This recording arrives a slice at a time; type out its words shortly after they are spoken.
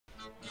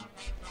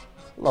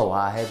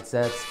Aloha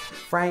Headsets,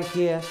 Frank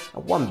here,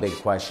 and one big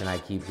question I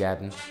keep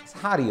getting is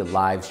how do you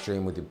live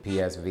stream with your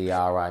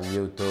PSVR on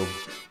YouTube?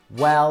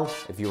 Well,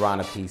 if you're on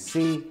a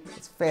PC,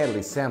 it's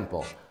fairly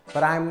simple,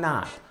 but I'm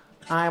not.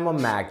 I'm a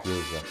Mac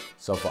user,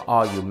 so for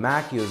all you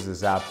Mac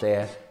users out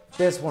there,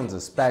 this one's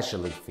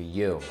especially for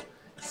you.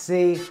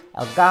 See,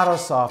 Elgato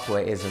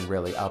software isn't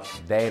really up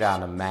to date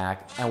on a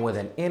Mac, and with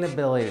an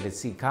inability to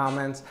see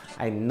comments,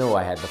 I knew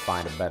I had to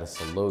find a better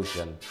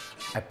solution.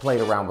 I played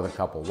around with a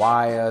couple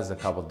wires, a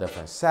couple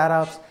different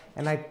setups,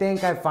 and I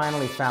think I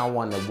finally found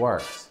one that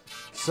works.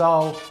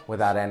 So,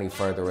 without any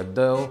further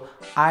ado,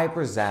 I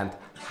present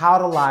how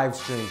to live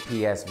stream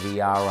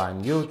PSVR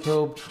on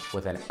YouTube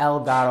with an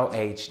Elgato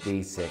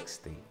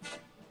HD60.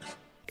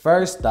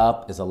 First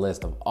up is a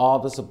list of all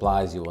the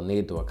supplies you will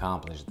need to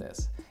accomplish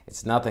this.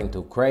 It's nothing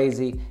too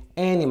crazy,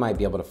 and you might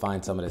be able to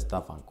find some of this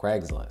stuff on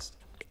Craigslist.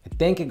 I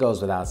think it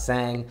goes without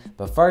saying,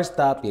 but first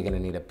up, you're going to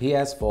need a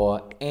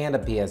PS4 and a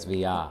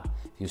PSVR.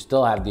 If you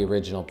still have the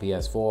original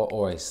PS4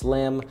 or a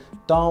Slim,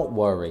 don't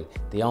worry.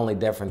 The only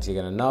difference you're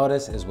going to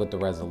notice is with the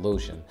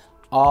resolution.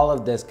 All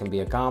of this can be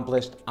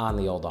accomplished on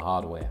the older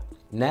hardware.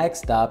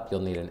 Next up,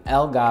 you'll need an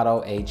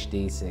Elgato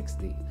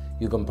HD60.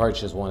 You can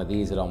purchase one of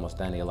these at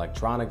almost any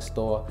electronics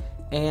store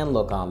and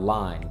look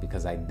online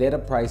because I did a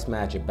price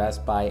match at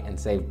Best Buy and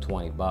saved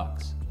 20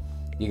 bucks.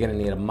 You're gonna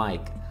need a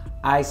mic.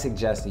 I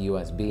suggest a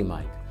USB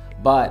mic,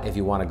 but if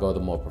you wanna go the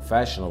more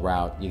professional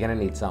route, you're gonna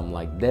need something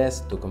like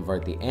this to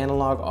convert the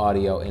analog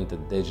audio into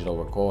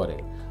digital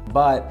recording.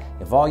 But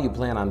if all you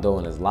plan on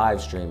doing is live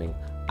streaming,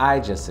 I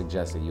just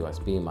suggest a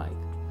USB mic.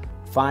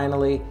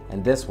 Finally,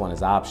 and this one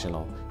is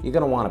optional, you're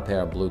gonna want a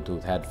pair of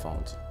Bluetooth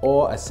headphones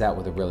or a set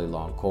with a really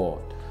long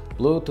cord.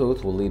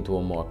 Bluetooth will lead to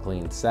a more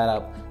clean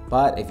setup,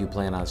 but if you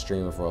plan on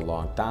streaming for a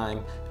long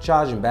time,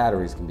 charging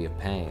batteries can be a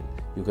pain.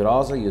 You could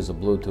also use a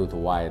Bluetooth or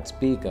wired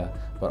speaker,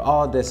 but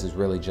all of this is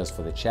really just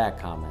for the chat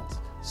comments.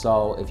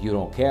 So if you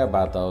don't care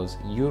about those,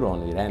 you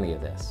don't need any of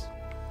this.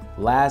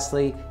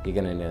 Lastly, you're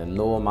gonna need a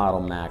newer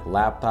model Mac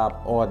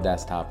laptop or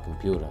desktop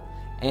computer,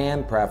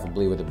 and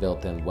preferably with a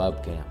built-in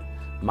webcam.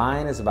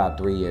 Mine is about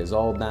 3 years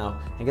old now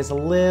and gets a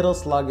little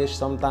sluggish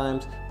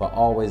sometimes, but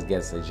always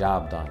gets the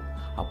job done.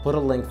 I'll put a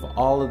link for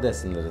all of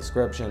this in the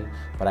description,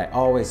 but I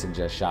always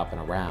suggest shopping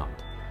around.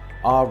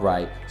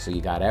 Alright, so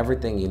you got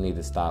everything you need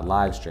to start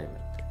live streaming.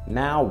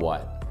 Now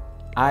what?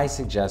 I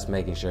suggest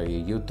making sure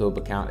your YouTube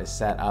account is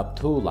set up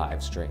to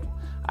live stream.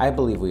 I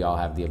believe we all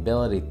have the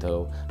ability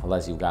to,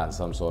 unless you've gotten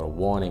some sort of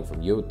warning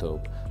from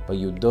YouTube, but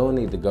you do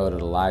need to go to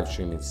the live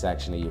streaming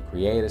section of your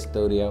Creator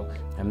Studio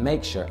and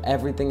make sure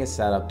everything is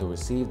set up to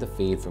receive the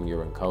feed from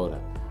your encoder.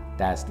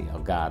 That's the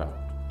Elgato.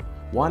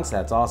 Once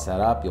that's all set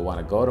up, you'll want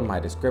to go to my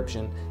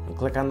description and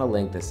click on the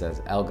link that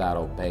says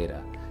Elgato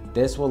Beta.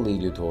 This will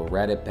lead you to a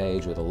Reddit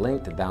page with a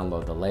link to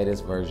download the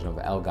latest version of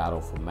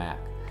Elgato for Mac.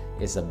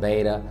 It's a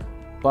beta,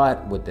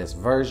 but with this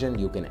version,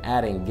 you can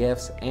add in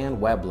GIFs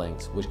and web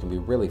links, which can be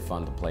really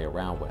fun to play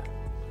around with.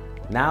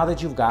 Now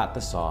that you've got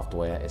the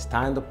software, it's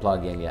time to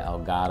plug in your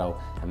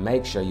Elgato and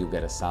make sure you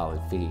get a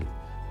solid feed.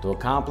 To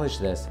accomplish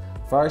this,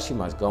 first you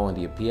must go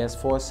into your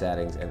PS4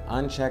 settings and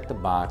uncheck the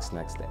box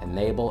next to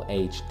Enable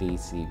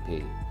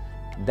HDCP.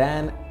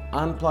 Then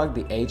unplug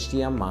the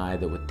HDMI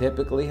that would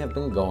typically have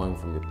been going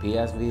from your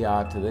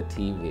PSVR to the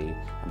TV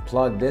and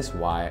plug this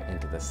wire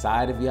into the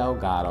side of your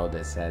Elgato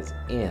that says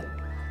In.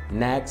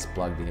 Next,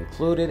 plug the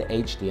included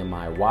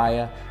HDMI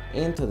wire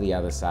into the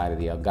other side of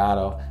the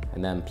Elgato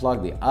and then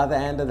plug the other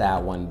end of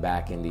that one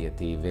back into your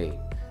TV.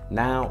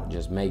 Now,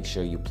 just make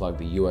sure you plug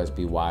the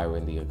USB wire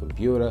into your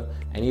computer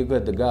and you're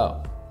good to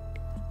go.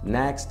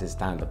 Next, it's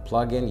time to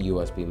plug in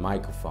USB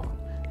microphone.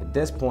 At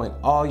this point,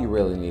 all you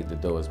really need to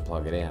do is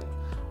plug it in.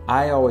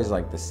 I always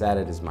like to set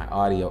it as my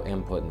audio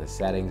input in the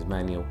settings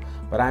menu,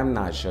 but I'm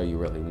not sure you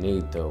really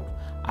need to.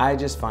 I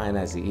just find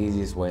that's the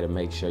easiest way to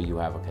make sure you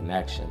have a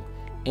connection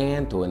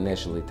and to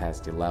initially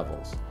test your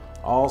levels.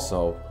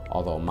 Also,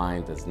 although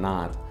mine does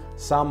not,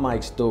 some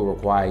mics do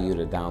require you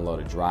to download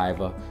a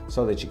driver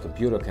so that your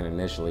computer can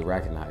initially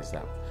recognize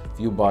them. If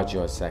you bought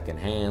yours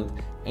secondhand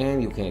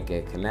and you can't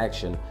get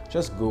connection,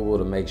 just Google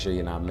to make sure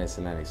you're not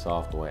missing any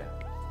software.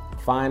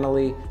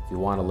 Finally, if you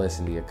want to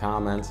listen to your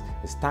comments,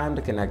 it's time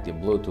to connect your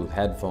Bluetooth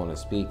headphone or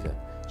speaker.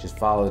 Just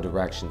follow the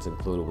directions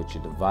included with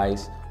your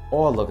device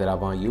or look it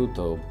up on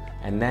YouTube,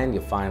 and then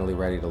you're finally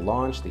ready to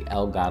launch the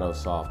Elgato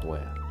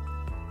software.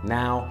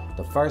 Now,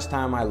 the first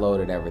time I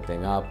loaded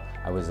everything up,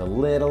 I was a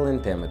little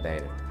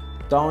intimidated.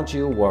 Don't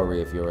you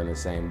worry if you're in the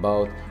same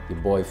boat, your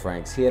boy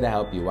Frank's here to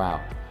help you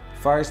out.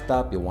 First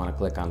up, you'll want to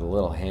click on the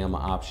little hammer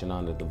option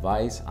on the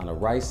device on the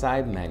right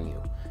side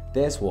menu.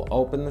 This will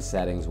open the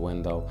settings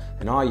window,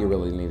 and all you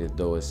really need to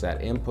do is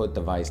set input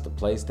device to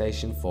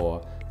PlayStation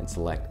 4 and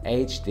select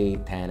HD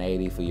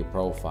 1080 for your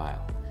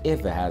profile,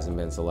 if it hasn't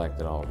been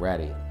selected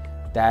already.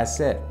 That's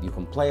it. You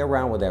can play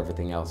around with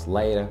everything else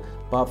later,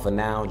 but for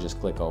now,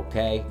 just click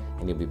OK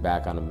and you'll be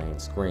back on the main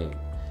screen.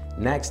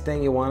 Next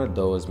thing you want to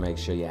do is make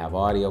sure you have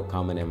audio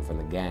coming in from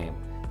the game.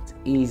 It's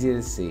easy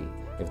to see.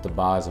 If the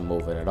bars are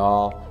moving at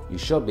all, you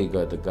should be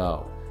good to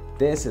go.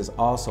 This is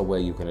also where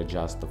you can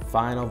adjust the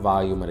final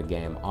volume of the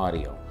game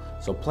audio.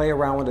 So play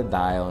around with the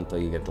dial until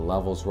you get the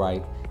levels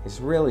right. It's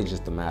really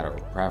just a matter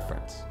of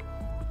preference.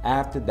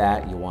 After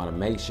that, you want to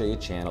make sure your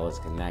channel is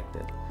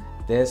connected.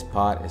 This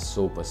part is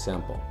super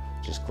simple.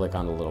 Just click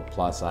on the little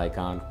plus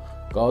icon,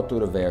 go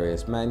through the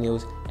various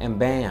menus, and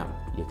bam,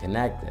 you're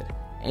connected.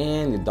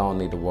 And you don't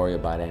need to worry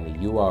about any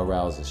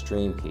URLs or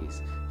stream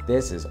keys.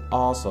 This is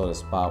also the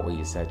spot where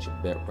you set your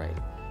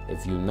bitrate.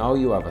 If you know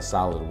you have a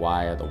solid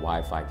wired or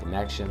Wi-Fi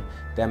connection,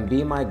 then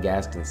be my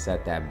guest and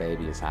set that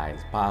baby as high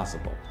as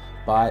possible.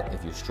 But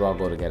if you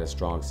struggle to get a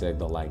strong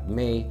signal like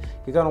me,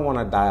 you're going to want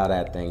to dial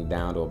that thing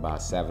down to about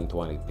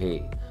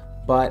 720p.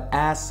 But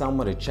ask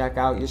someone to check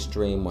out your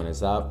stream when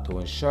it's up to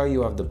ensure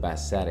you have the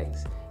best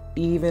settings.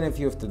 Even if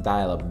you have to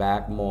dial it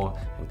back more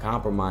and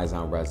compromise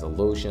on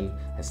resolution,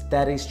 a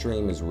steady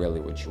stream is really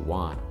what you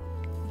want.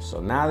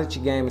 So now that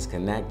your game is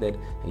connected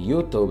and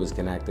YouTube is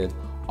connected,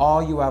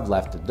 all you have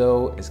left to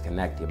do is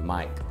connect your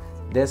mic.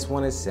 This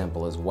one is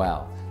simple as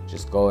well.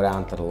 Just go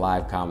down to the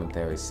live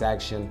commentary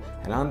section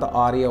and under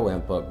audio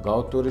input,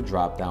 go through the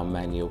drop down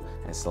menu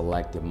and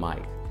select your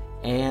mic.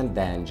 And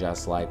then,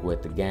 just like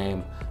with the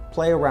game,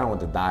 play around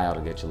with the dial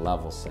to get your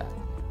level set.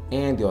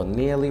 And you're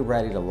nearly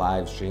ready to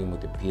live stream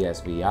with the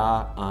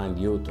PSVR on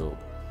YouTube.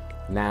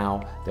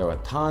 Now, there are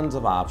tons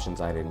of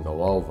options I didn't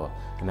go over,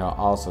 and there are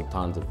also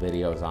tons of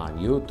videos on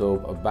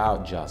YouTube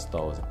about just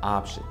those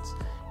options.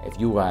 If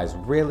you guys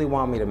really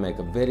want me to make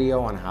a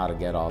video on how to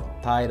get all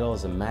the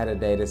titles and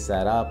metadata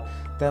set up,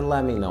 then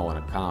let me know in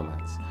the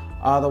comments.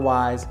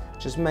 Otherwise,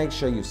 just make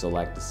sure you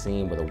select the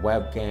scene with a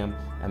webcam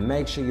and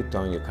make sure you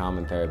turn your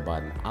commentary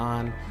button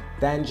on,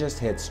 then just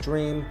hit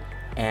stream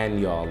and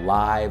you're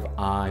live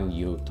on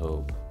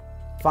YouTube.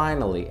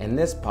 Finally, and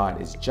this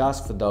part is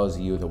just for those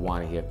of you that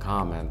want to hear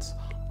comments,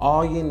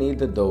 all you need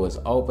to do is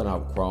open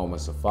up Chrome or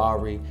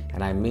Safari,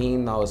 and I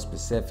mean those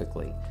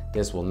specifically.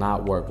 This will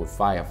not work with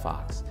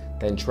Firefox.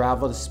 Then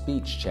travel to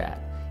Speech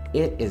Chat.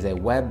 It is a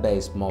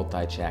web-based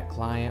multi-chat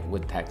client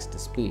with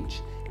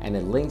text-to-speech, and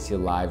it links your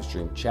live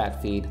stream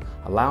chat feed,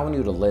 allowing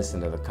you to listen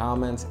to the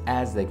comments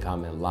as they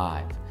come in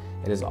live.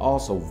 It is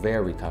also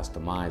very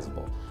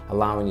customizable,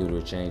 allowing you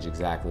to change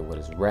exactly what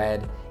is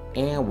read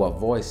and what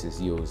voice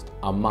is used,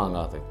 among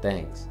other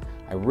things.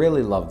 I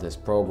really love this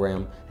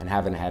program and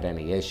haven't had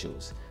any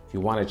issues. If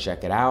you want to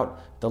check it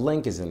out, the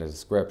link is in the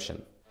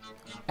description.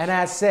 And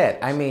that's it.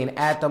 I mean,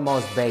 at the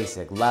most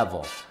basic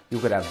level, you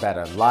could have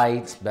better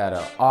lights,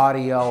 better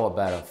audio, a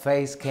better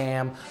face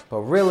cam, but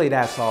really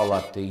that's all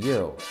up to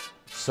you.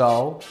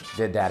 So,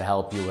 did that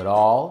help you at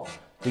all?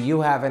 Do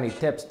you have any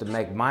tips to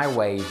make my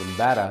way even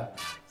better?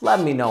 Let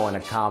me know in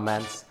the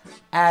comments.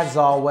 As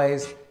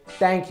always,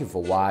 thank you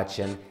for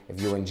watching.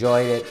 If you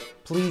enjoyed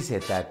it, please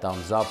hit that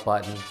thumbs up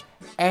button.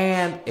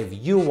 And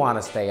if you want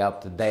to stay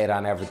up to date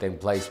on everything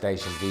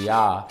PlayStation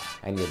VR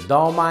and you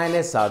don't mind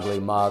this ugly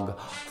mug,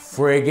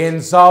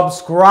 friggin'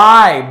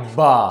 subscribe!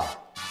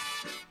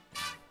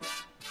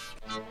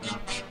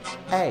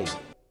 Hey,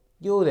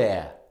 you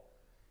there.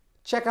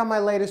 Check out my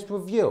latest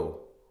review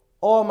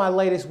or my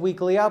latest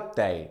weekly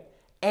update.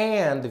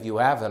 And if you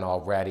haven't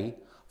already,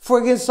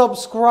 friggin'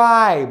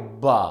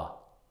 subscribe!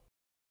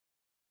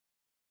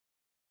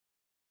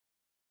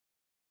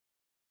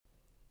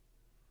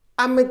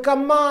 I mean,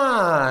 come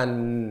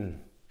on!